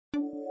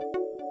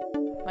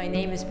My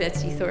name is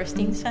Betsy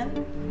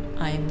Thorsteinson.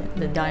 I'm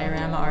the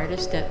diorama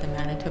artist at the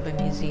Manitoba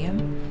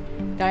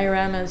Museum.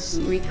 Dioramas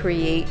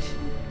recreate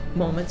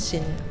moments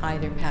in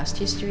either past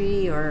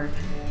history or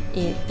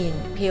in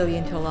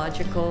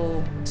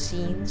paleontological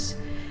scenes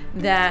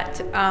that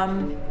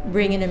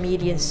bring an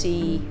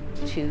immediacy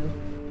to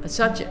a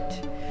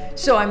subject.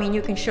 So, I mean,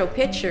 you can show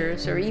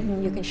pictures or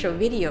even you can show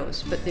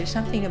videos, but there's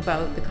something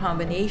about the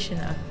combination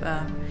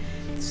of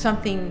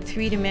something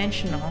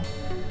three-dimensional,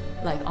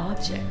 like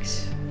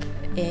objects,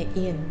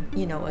 in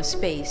a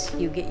space.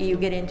 You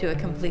get into a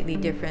completely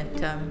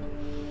different,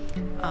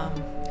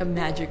 a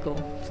magical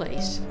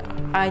place.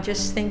 I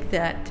just think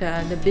that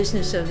the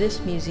business of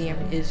this museum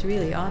is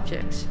really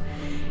objects,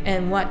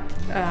 and what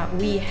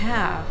we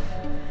have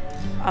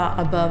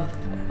above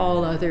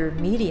all other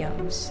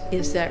mediums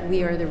is that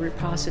we are the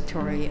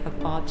repository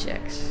of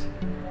objects.